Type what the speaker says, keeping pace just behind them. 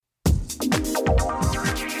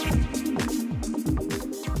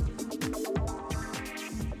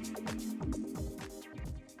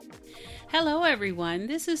Hello everyone,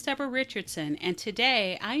 this is Deborah Richardson, and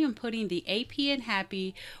today I am putting the AP in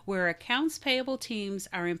Happy where accounts payable teams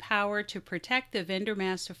are empowered to protect the vendor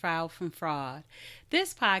master file from fraud.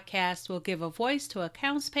 This podcast will give a voice to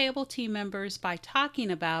accounts payable team members by talking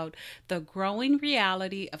about the growing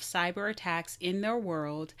reality of cyber attacks in their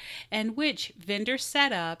world and which vendor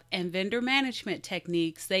setup and vendor management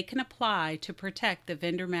techniques they can apply to protect the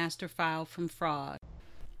vendor master file from fraud.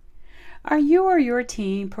 Are you or your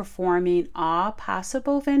team performing all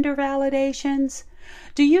possible vendor validations?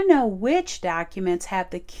 Do you know which documents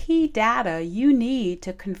have the key data you need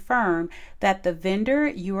to confirm that the vendor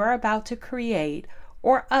you are about to create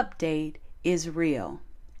or update is real?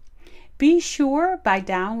 Be sure by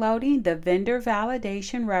downloading the Vendor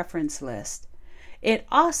Validation Reference List. It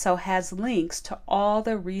also has links to all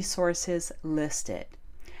the resources listed.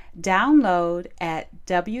 Download at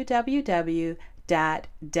www.Deborah,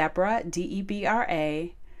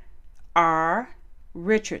 D-E-B-R-A, R.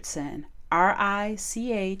 Richardson,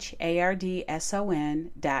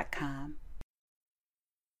 RICHARDSON.com.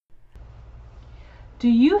 Do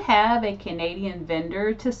you have a Canadian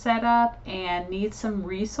vendor to set up and need some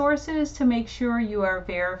resources to make sure you are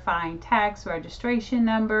verifying tax registration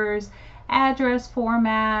numbers, address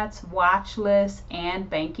formats, watch lists, and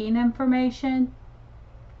banking information?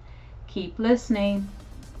 Keep listening.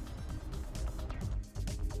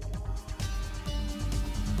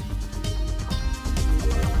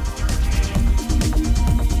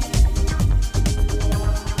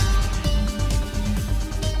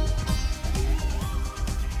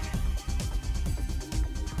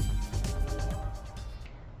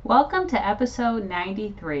 Welcome to episode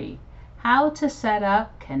 93, How to Set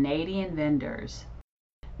Up Canadian Vendors.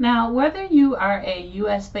 Now, whether you are a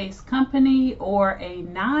US-based company or a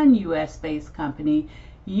non-US based company,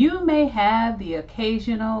 you may have the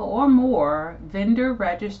occasional or more vendor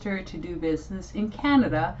registered to do business in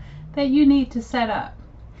Canada that you need to set up.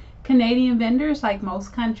 Canadian vendors, like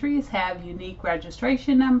most countries, have unique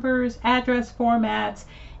registration numbers, address formats,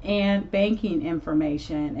 and banking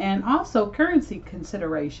information, and also currency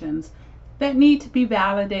considerations that need to be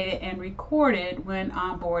validated and recorded when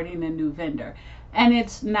onboarding a new vendor. And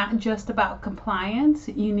it's not just about compliance.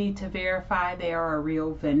 You need to verify they are a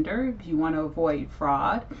real vendor if you want to avoid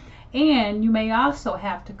fraud. And you may also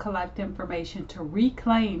have to collect information to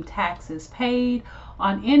reclaim taxes paid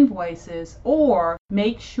on invoices or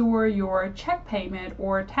make sure your check payment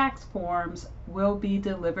or tax forms will be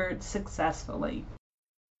delivered successfully.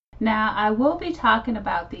 Now, I will be talking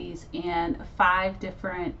about these in 5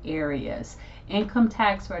 different areas: income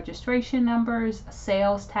tax registration numbers,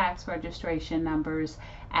 sales tax registration numbers,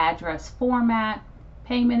 address format,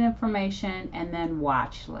 payment information, and then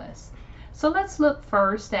watch lists. So let's look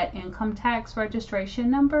first at income tax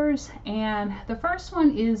registration numbers, and the first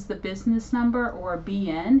one is the business number, or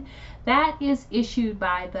BN. That is issued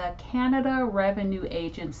by the Canada Revenue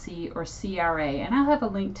Agency, or CRA, and I'll have a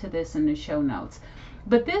link to this in the show notes.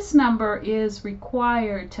 But this number is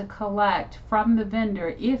required to collect from the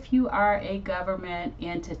vendor if you are a government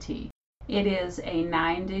entity. It is a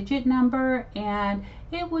 9-digit number, and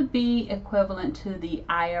it would be equivalent to the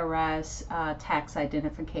IRS tax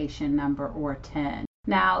identification number, or TIN.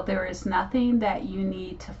 Now, there is nothing that you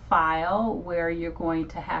need to file where you're going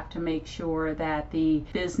to have to make sure that the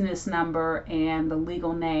business number and the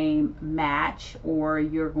legal name match, or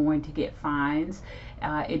you're going to get fines.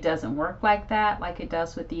 It doesn't work like that, like it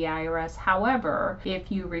does with the IRS. However,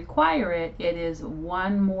 if you require it, it is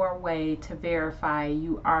one more way to verify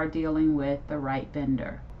you are dealing with the right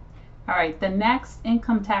vendor. All right, the next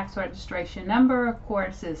income tax registration number, of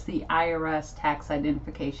course, is the IRS tax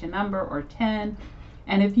identification number, or TIN.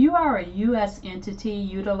 And if you are a U.S. entity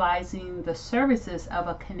utilizing the services of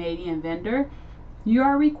a Canadian vendor, you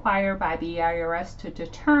are required by the IRS to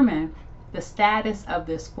determine the status of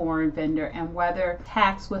this foreign vendor and whether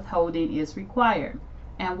tax withholding is required.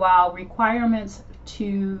 And while requirements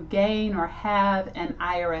to gain or have an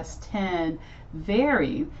IRS TIN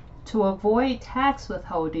vary, to avoid tax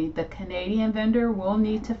withholding, the Canadian vendor will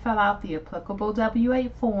need to fill out the applicable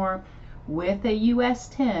W-8 form with a U.S.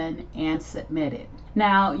 TIN and submit it.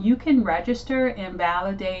 Now, you can register and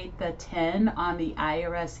validate the TIN on the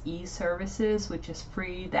IRS e-services, which is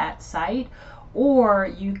free, that site, or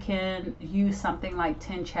you can use something like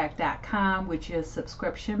tincheck.com, which is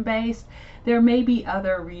subscription based. There may be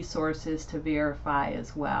other resources to verify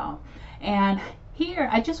as well. And Here,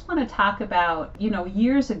 I just want to talk about,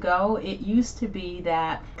 years ago, it used to be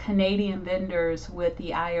that Canadian vendors with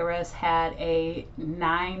the IRS had a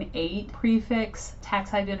 98 prefix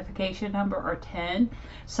tax identification number, or 10.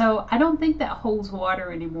 So I don't think that holds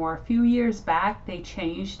water anymore. A few years back, they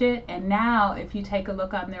changed it. And now, if you take a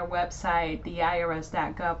look on their website, the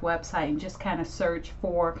irs.gov website, and just kind of search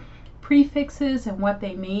for prefixes and what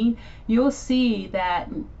they mean, you'll see that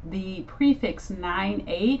the prefix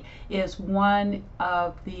 98 is one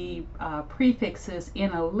of the prefixes in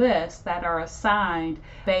a list that are assigned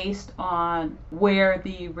based on where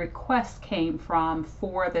the request came from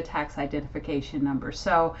for the tax identification number.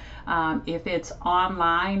 So if it's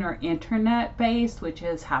online or internet based, which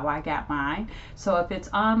is how I got mine, so if it's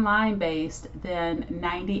online based, then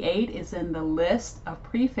 98 is in the list of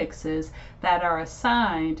prefixes that are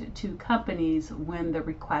assigned to companies when the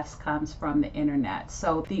request comes from the internet.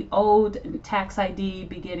 So the old tax ID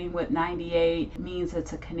beginning with 98 means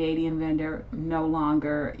it's a Canadian vendor, no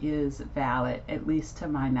longer is valid, at least to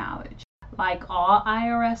my knowledge. Like all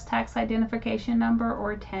IRS tax identification number,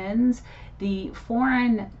 or 10s, the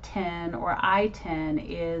foreign 10 or I-10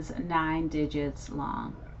 is 9 digits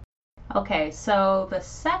long. Okay, so the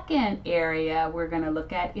second area we're going to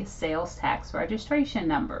look at is sales tax registration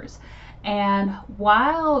numbers. And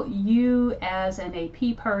while you as an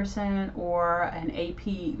AP person or an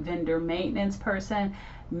AP vendor maintenance person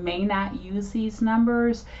may not use these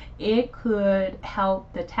numbers, it could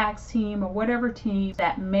help the tax team or whatever team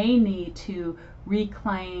that may need to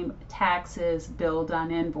reclaim taxes billed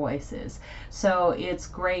on invoices. So it's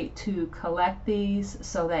great to collect these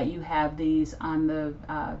so that you have these on the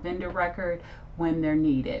vendor record when they're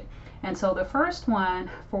needed. And so the first one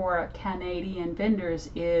for Canadian vendors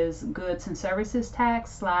is goods and services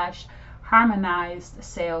tax / harmonized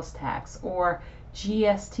sales tax, or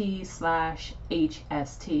GST /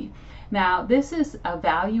 HST. Now, this is a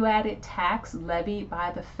value-added tax levied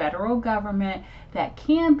by the federal government that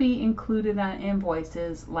can be included on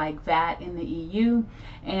invoices like VAT in the EU,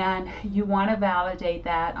 and you want to validate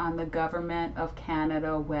that on the Government of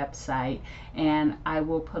Canada website, and I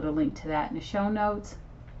will put a link to that in the show notes.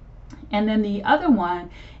 And then the other one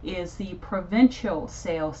is the provincial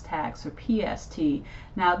sales tax, or PST.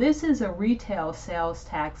 Now, this is a retail sales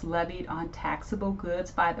tax levied on taxable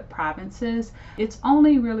goods by the provinces. It's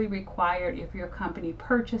only really required if your company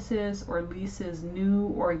purchases or leases new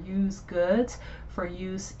or used goods for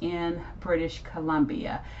use in British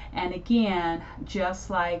Columbia. And again, just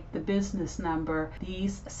like the business number,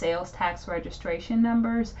 these sales tax registration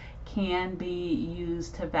numbers can be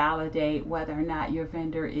used to validate whether or not your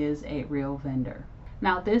vendor is a real vendor.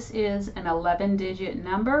 Now, this is an 11-digit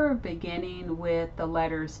number beginning with the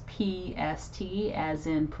letters PST, as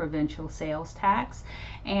in provincial sales tax.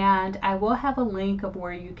 And I will have a link of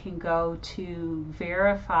where you can go to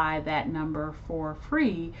verify that number for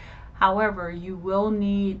free. However, you will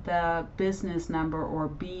need the business number or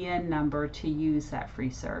BN number to use that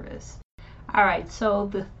free service. All right, so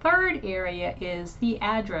the third area is the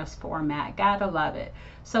address format. Gotta love it.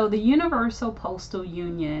 So the Universal Postal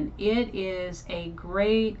Union, it is a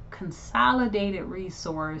great consolidated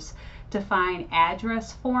resource to find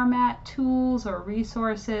address format tools or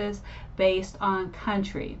resources based on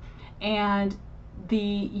country. And the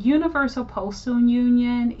Universal Postal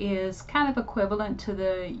Union is kind of equivalent to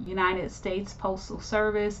the United States Postal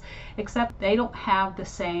Service, except they don't have the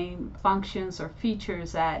same functions or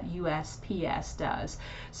features that USPS does.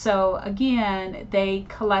 So again, they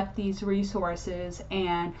collect these resources,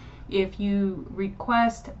 and if you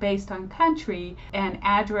request based on country and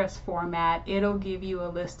address format, it'll give you a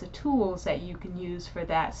list of tools that you can use for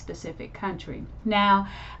that specific country. Now,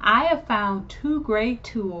 I have found two great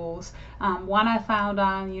tools. One I found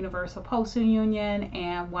on Universal Postal Union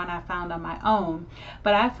and one I found on my own.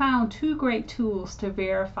 But I found two great tools to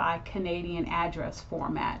verify Canadian address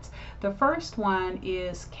formats. The first one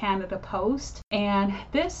is Canada Post, and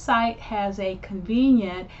this site has a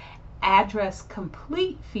convenient address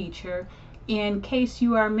complete feature in case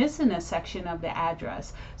you are missing a section of the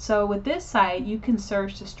address. So with this site, you can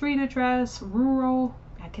search the street address, rural,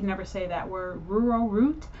 I can never say that word, rural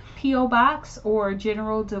route, PO box, or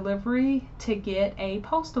general delivery to get a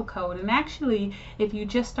postal code. And actually, if you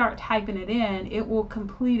just start typing it in, it will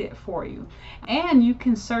complete it for you. And you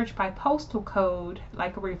can search by postal code,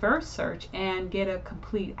 like a reverse search, and get a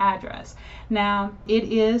complete address. Now, it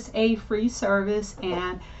is a free service,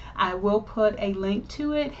 and I will put a link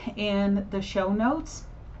to it in the show notes.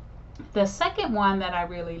 The second one that I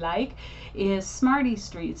really like is Smarty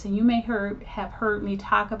Streets, and you may have heard me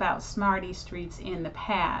talk about Smarty Streets in the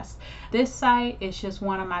past. This site is just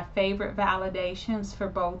one of my favorite validations for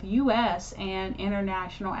both US and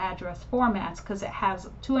international address formats because it has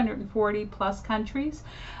 240 plus countries,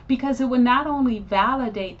 because it will not only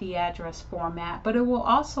validate the address format, but it will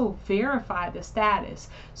also verify the status.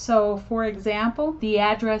 So for example, the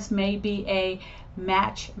address may be a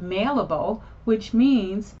match mailable, which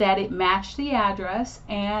means that it matched the address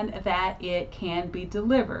and that it can be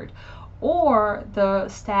delivered. Or the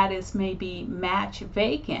status may be match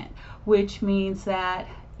vacant, which means that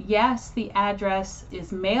yes, the address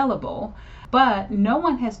is mailable, but no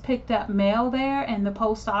one has picked up mail there and the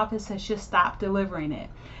post office has just stopped delivering it.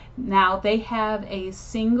 Now they have a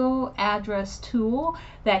single address tool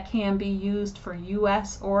that can be used for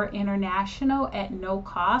US or international at no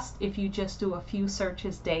cost if you just do a few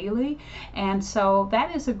searches daily. And so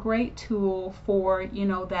that is a great tool for,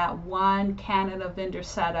 that one Canada vendor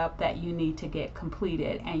setup that you need to get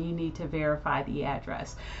completed and you need to verify the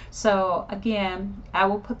address. So again, I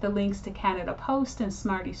will put the links to Canada Post and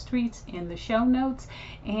Smarty Streets in the show notes,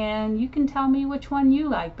 and you can tell me which one you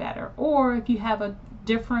like better, or if you have a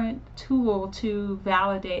different tool to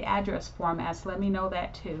validate address formats, let me know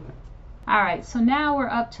that too. Alright, so now we're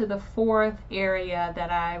up to the fourth area that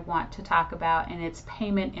I want to talk about, and it's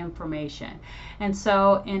payment information. And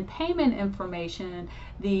so in payment information,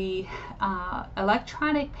 the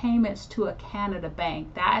electronic payments to a Canada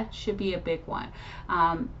bank, that should be a big one.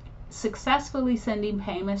 Successfully sending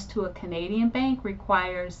payments to a Canadian bank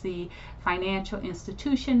requires the financial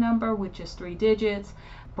institution number, which is 3 digits,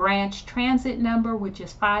 branch transit number, which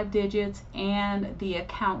is 5 digits, and the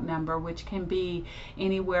account number, which can be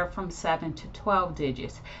anywhere from 7 to 12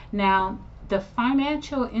 digits. Now, the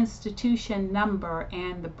financial institution number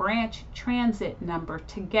and the branch transit number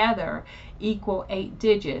together equal 8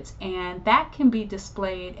 digits, and that can be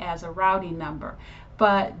displayed as a routing number.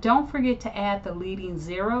 But don't forget to add the leading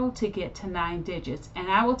 0 to get to 9 digits. And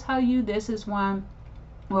I will tell you, this is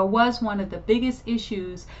was one of the biggest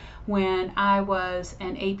issues when I was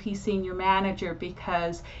an AP senior manager,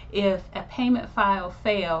 because if a payment file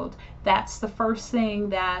failed, that's the first thing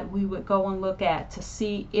that we would go and look at to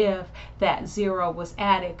see if that 0 was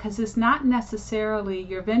added, because it's not necessarily,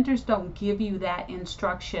 your vendors don't give you that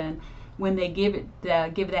instruction when they give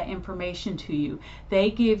that information to you.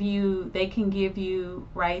 They can give you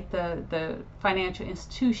right the financial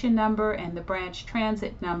institution number and the branch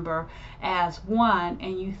transit number as one,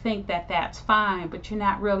 and you think that that's fine, but you're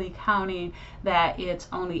not really counting that it's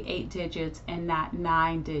only 8 digits and not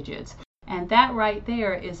 9 digits. And that right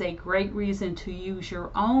there is a great reason to use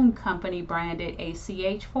your own company branded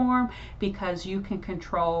ACH form, because you can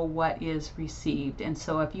control what is received. And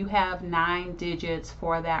so if you have 9 digits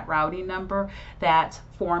for that routing number that's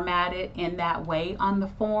formatted in that way on the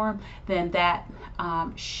form, then that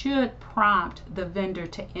should prompt the vendor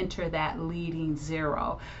to enter that leading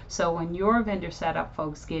 0. So when your vendor setup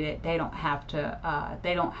folks get it, they don't have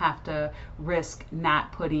to risk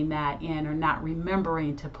not putting that in or not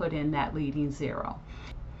remembering to put in that leading 0.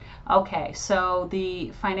 Okay, so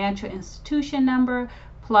the financial institution number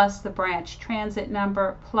plus the branch transit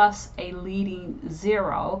number plus a leading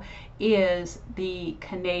 0 is the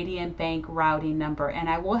Canadian bank routing number. And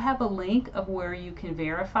I will have a link of where you can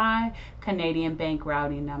verify Canadian bank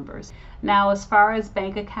routing numbers. Now, as far as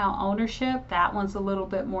bank account ownership, that one's a little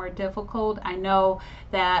bit more difficult. I know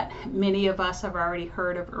that many of us have already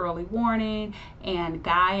heard of Early Warning and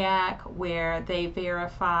GIAC, where they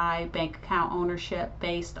verify bank account ownership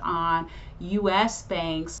based on U.S.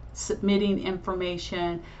 banks submitting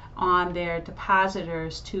information on their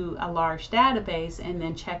depositors to a large database and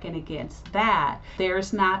then checking against that.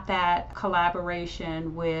 There's not that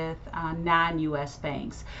collaboration with non-US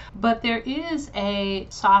banks. But there is a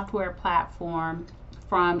software platform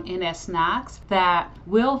from NSKnox that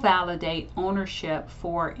will validate ownership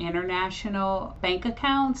for international bank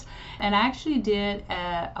accounts. And I actually did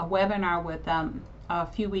a webinar with them a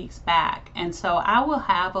few weeks back. And so I will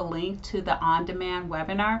have a link to the on-demand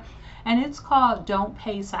webinar, and it's called Don't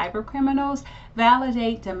Pay Cybercriminals,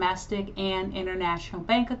 Validate Domestic and International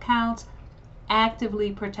Bank Accounts,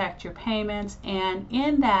 Actively Protect Your Payments. And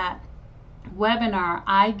in that webinar,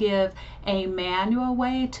 I give a manual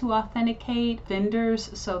way to authenticate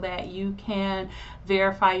vendors so that you can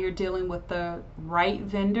verify you're dealing with the right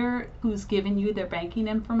vendor who's giving you their banking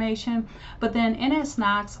information. But then NS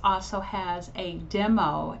Knox also has a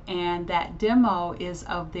demo, and that demo is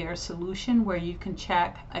of their solution where you can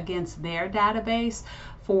check against their database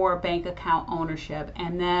for bank account ownership.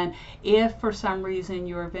 And then if for some reason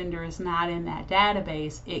your vendor is not in that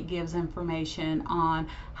database, it gives information on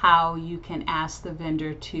how you can ask the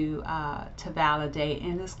vendor to validate.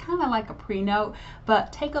 And it's kind of like a pre-note,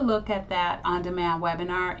 but take a look at that on-demand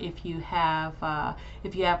webinar if you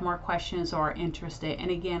have more questions or are interested.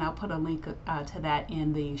 And again, I'll put a link to that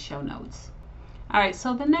in the show notes. All right,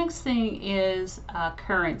 so the next thing is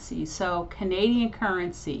currency. So Canadian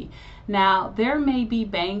currency. Now, there may be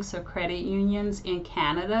banks or credit unions in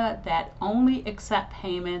Canada that only accept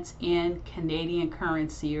payments in Canadian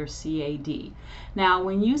currency or CAD. Now,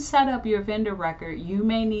 when you set up your vendor record, you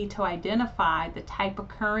may need to identify the type of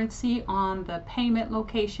currency on the payment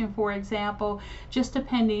location, for example, just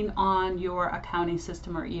depending on your accounting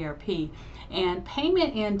system or ERP. And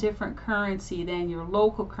payment in different currency than your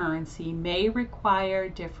local currency may require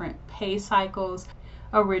different pay cycles,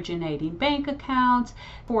 originating bank accounts,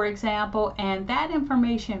 for example, and that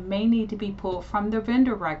information may need to be pulled from the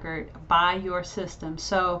vendor record by your system.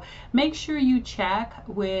 So make sure you check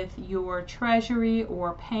with your treasury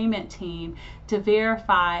or payment team to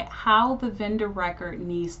verify how the vendor record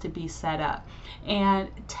needs to be set up. And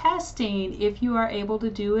testing, if you are able to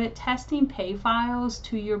do it, testing pay files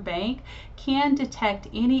to your bank can detect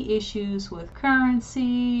any issues with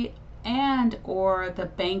currency and or the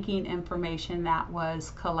banking information that was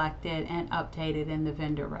collected and updated in the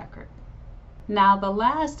vendor record. Now, the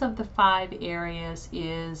last of the 5 areas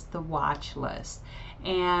is the watch list.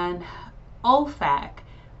 And OFAC,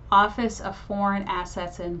 Office of Foreign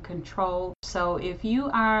Assets and Control. So if you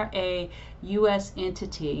are a U.S.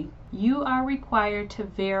 entity, you are required to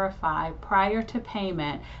verify prior to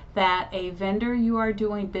payment that a vendor you are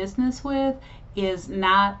doing business with is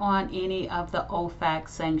not on any of the OFAC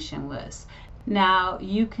sanction lists. Now,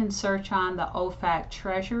 you can search on the OFAC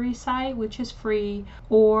Treasury site, which is free,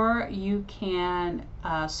 or you can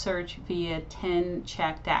search via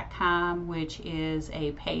 10check.com, which is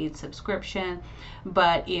a paid subscription.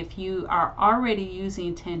 But if you are already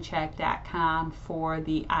using 10check.com for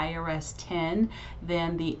the IRS 10,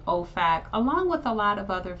 then the OFAC, along with a lot of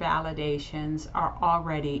other validations, are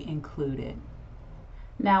already included.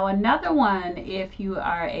 Now, another one, if you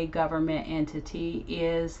are a government entity,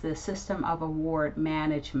 is the System of Award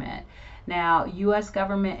Management. Now, U.S.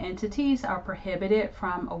 government entities are prohibited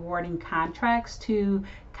from awarding contracts to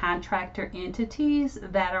contractor entities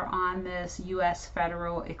that are on this U.S.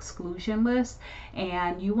 federal exclusion list,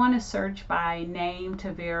 and you want to search by name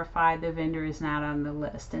to verify the vendor is not on the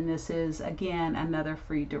list. And this is, again, another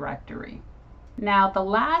free directory. Now, the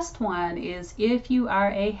last one is if you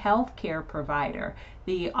are a healthcare provider.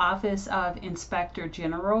 The Office of Inspector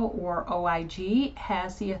General, or OIG,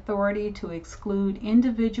 has the authority to exclude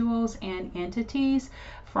individuals and entities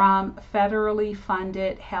from federally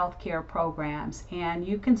funded healthcare programs. And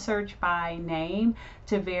you can search by name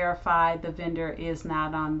to verify the vendor is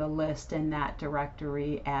not on the list in that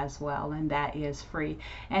directory as well, and that is free.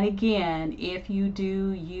 And again, if you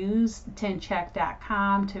do use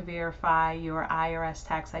 10check.com to verify your IRS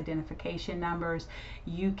tax identification numbers,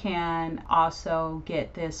 you can also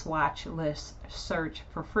get this watch list search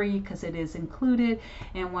for free because it is included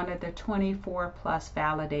in one of the 24 plus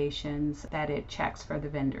validations that it checks for the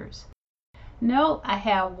vendors. No, I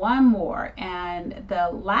have one more, and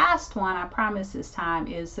the last one, I promise this time,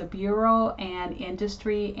 is the Bureau and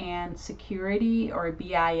Industry and Security, or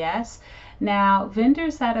BIS. Now,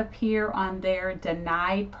 vendors that appear on their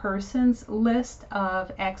denied persons list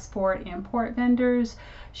of export-import vendors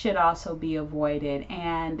should also be avoided,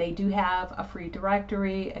 and they do have a free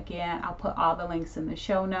directory. Again, I'll put all the links in the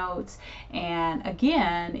show notes. And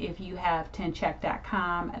again, if you have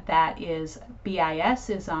 10check.com, that is BIS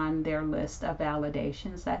is on their list of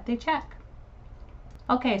validations that they check.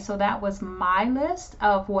 Okay, so that was my list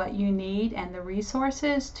of what you need and the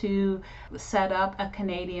resources to set up a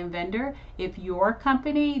Canadian vendor. If your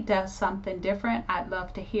company does something different, I'd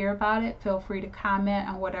love to hear about it. Feel free to comment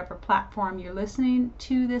on whatever platform you're listening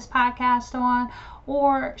to this podcast on,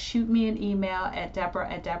 or shoot me an email at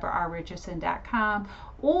deborah@deborahrrichardson.com,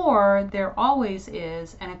 or there always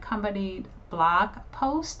is an accompanied blog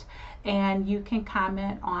post, and you can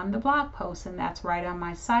comment on the blog post, and that's right on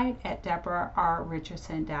my site at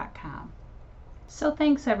deborahrrichardson.com. So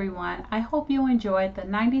thanks everyone. I hope you enjoyed the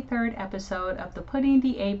 93rd episode of the Putting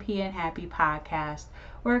the AP in Happy podcast,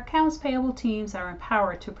 where accounts payable teams are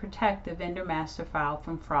empowered to protect the vendor master file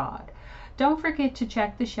from fraud. Don't forget to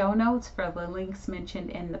check the show notes for the links mentioned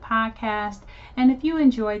in the podcast. And if you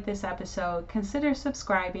enjoyed this episode, consider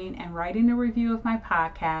subscribing and writing a review of my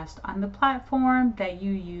podcast on the platform that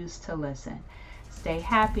you use to listen. Stay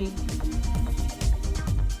happy.